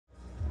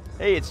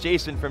Hey, it's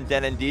Jason from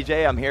Denon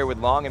DJ. I'm here with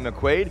Long and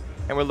McQuade,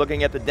 and we're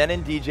looking at the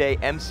Denon DJ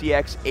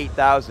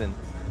MCX8000.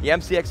 The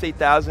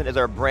MCX8000 is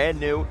our brand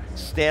new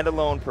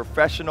standalone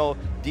professional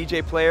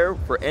DJ player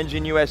for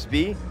Engine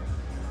USB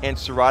and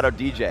Serato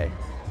DJ.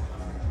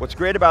 What's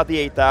great about the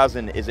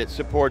 8000 is it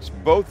supports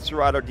both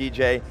Serato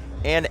DJ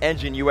and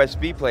Engine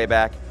USB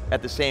playback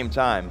at the same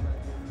time.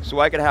 So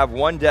I could have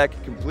one deck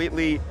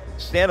completely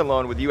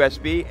standalone with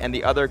USB and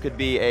the other could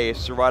be a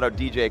Serato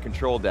DJ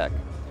control deck.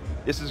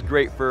 This is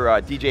great for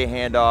DJ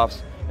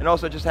handoffs and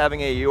also just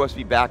having a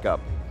USB backup,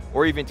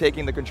 or even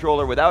taking the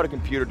controller without a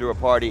computer to a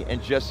party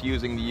and just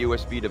using the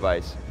USB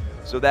device.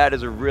 So that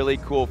is a really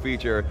cool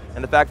feature,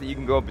 and the fact that you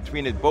can go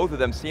between both of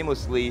them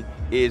seamlessly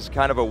is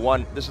kind of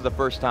this is the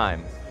first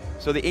time.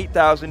 So the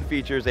 8000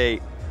 features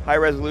a high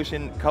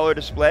resolution color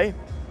display,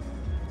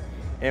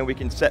 and we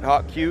can set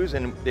hot cues,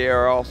 and there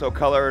are also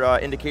color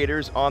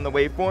indicators on the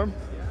waveform,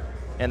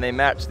 and they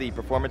match the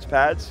performance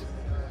pads.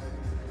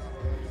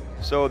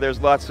 So there's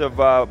lots of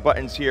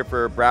buttons here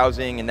for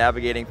browsing and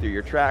navigating through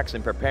your tracks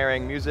and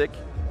preparing music.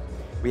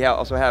 We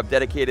also have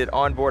dedicated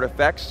onboard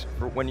effects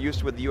for when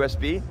used with the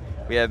USB.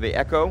 We have an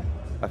echo,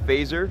 a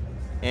phaser,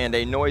 and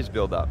a noise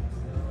buildup.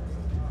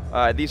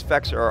 These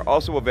effects are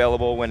also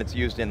available when it's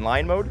used in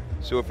line mode.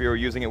 So if you're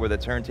using it with a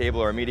turntable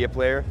or a media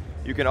player,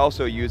 you can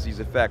also use these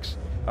effects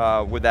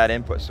with that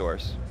input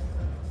source.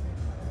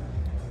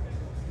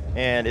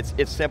 And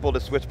it's simple to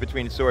switch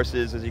between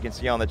sources. As you can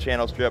see on the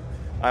channel strip,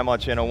 I'm on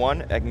channel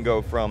 1. I can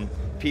go from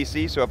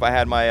PC, so if I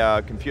had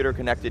my computer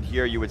connected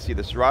here, you would see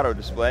the Serato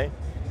display.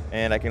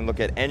 And I can look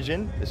at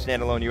Engine, the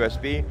standalone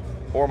USB,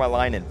 or my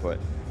line input.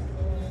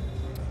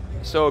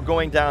 So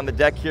going down the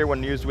deck here,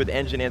 when used with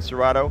Engine and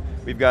Serato,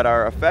 we've got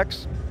our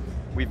effects.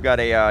 We've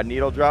got a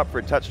needle drop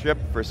for touch strip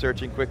for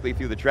searching quickly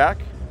through the track.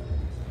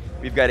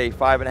 We've got a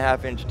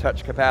 5.5-inch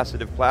touch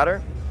capacitive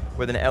platter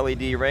with an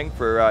LED ring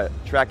for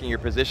tracking your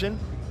position.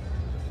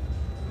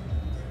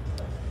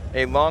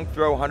 A long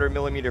throw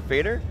 100mm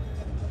fader,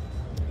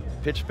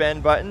 pitch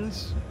bend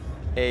buttons,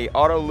 a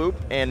auto loop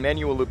and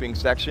manual looping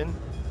section,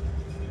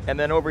 and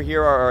then over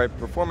here are our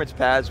performance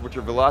pads, which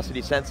are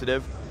velocity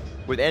sensitive.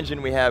 With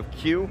Engine we have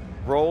cue,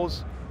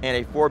 rolls, and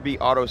a 4-beat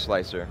auto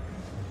slicer.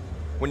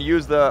 When you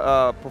use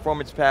the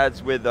performance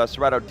pads with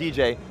Serato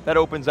DJ, that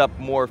opens up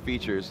more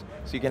features.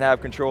 So you can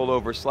have control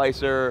over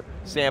slicer,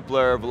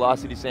 sampler,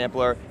 velocity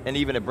sampler, and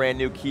even a brand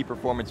new key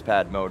performance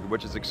pad mode,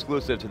 which is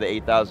exclusive to the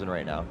 8000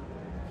 right now.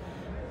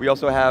 We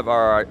also have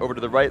over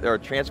to the right, there are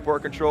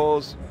transport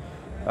controls,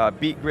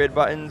 beat grid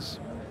buttons,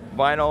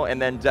 vinyl,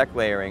 and then deck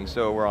layering.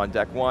 So we're on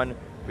deck 1,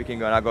 we can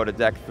now go to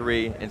deck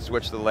 3 and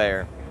switch the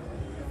layer.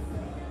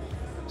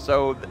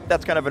 So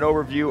that's kind of an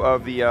overview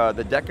of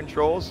the deck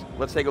controls.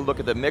 Let's take a look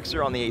at the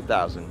mixer on the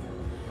 8000.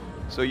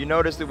 So you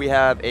notice that we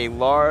have a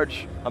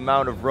large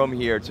amount of room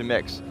here to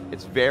mix.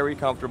 It's very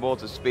comfortable,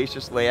 it's a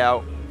spacious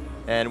layout,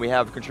 and we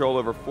have control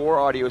over 4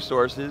 audio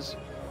sources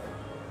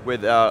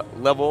with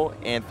level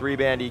and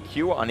 3-band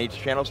EQ on each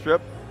channel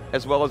strip,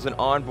 as well as an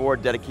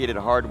onboard dedicated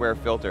hardware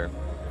filter.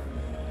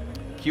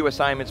 Cue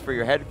assignments for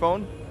your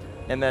headphone,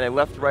 and then a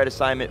left-right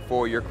assignment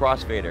for your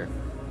crossfader.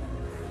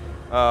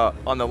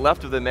 On the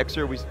left of the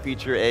mixer, we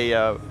feature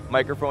a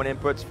microphone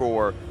inputs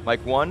for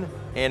mic 1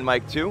 and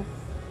mic 2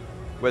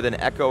 with an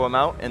echo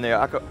amount, and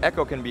the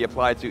echo can be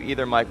applied to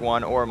either mic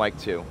 1 or mic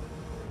 2,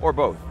 or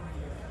both.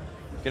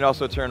 You can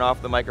also turn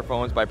off the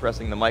microphones by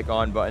pressing the mic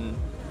on button.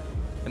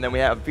 And then we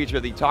have a feature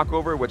of the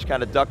talkover, which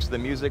kind of ducks the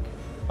music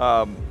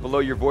below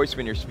your voice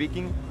when you're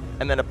speaking,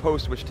 and then a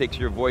post which takes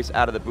your voice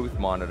out of the booth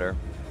monitor.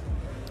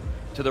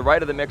 To the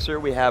right of the mixer,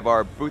 we have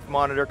our booth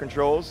monitor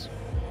controls,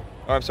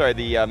 or I'm sorry,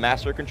 the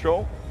master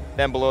control.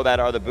 Then below that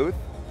are the booth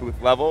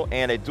level,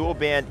 and a dual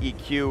band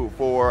EQ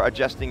for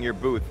adjusting your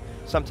booth.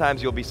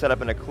 Sometimes you'll be set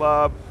up in a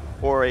club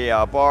or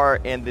a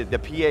bar, and the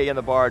PA in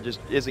the bar just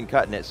isn't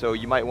cutting it, so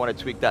you might want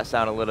to tweak that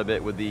sound a little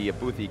bit with the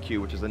booth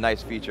EQ, which is a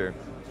nice feature.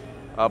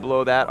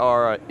 Below that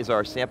is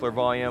our sampler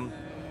volume,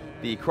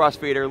 the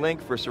crossfader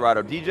link for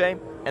Serato DJ,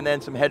 and then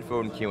some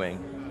headphone queuing.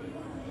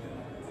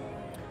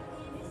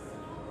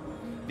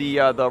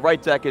 The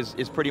right deck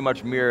is pretty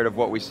much mirrored of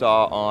what we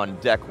saw on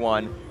deck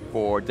 1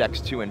 for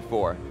decks 2 and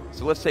 4.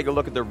 So let's take a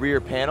look at the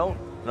rear panel,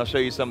 and I'll show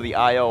you some of the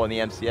I/O on the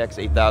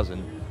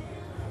MCX8000.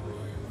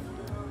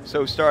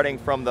 So starting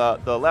from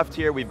the left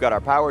here, we've got our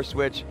power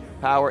switch,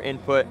 power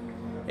input,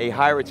 a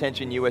high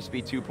retention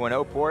USB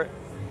 2.0 port,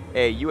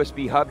 a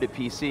USB hub to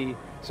PC.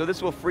 So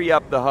this will free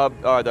up the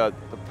hub, the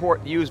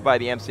port used by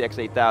the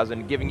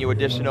MCX8000, giving you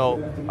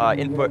additional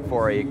input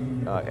for a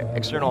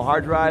external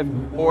hard drive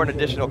or an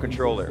additional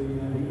controller.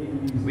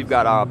 We've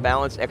got our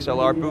balanced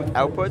XLR booth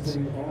outputs,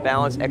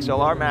 balanced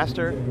XLR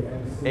master,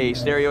 a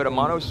stereo to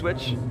mono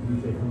switch,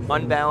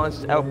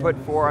 unbalanced output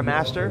for our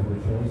master,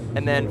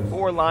 and then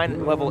 4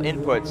 line level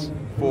inputs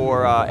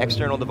for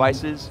external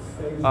devices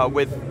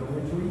with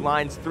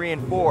lines 3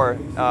 and 4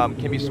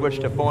 can be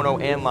switched to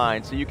phono and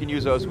line, so you can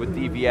use those with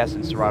DVS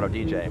and Serato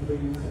DJ.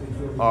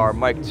 Our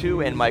mic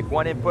 2 and mic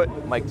 1 input.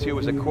 Mic 2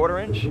 is a 1/4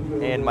 inch,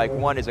 and mic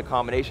 1 is a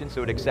combination,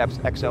 so it accepts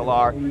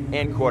XLR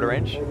and 1/4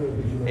 inch.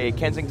 a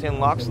Kensington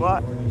lock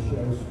slot,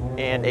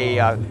 and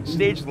a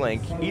stage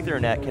link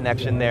Ethernet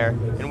connection there.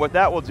 And what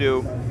that will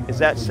do is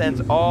that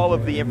sends all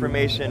of the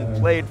information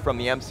played from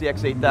the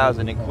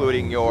MCX8000,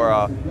 including your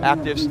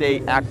active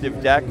state,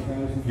 active deck,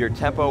 your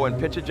tempo and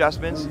pitch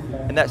adjustments,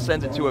 and that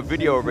sends it to a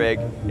video rig,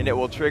 and it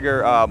will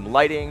trigger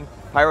lighting,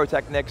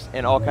 pyrotechnics,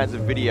 and all kinds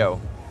of video.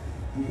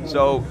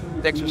 So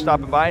thanks for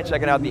stopping by and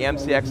checking out the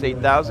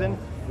MCX8000,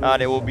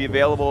 and it will be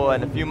available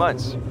in a few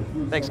months.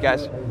 Thanks,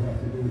 guys.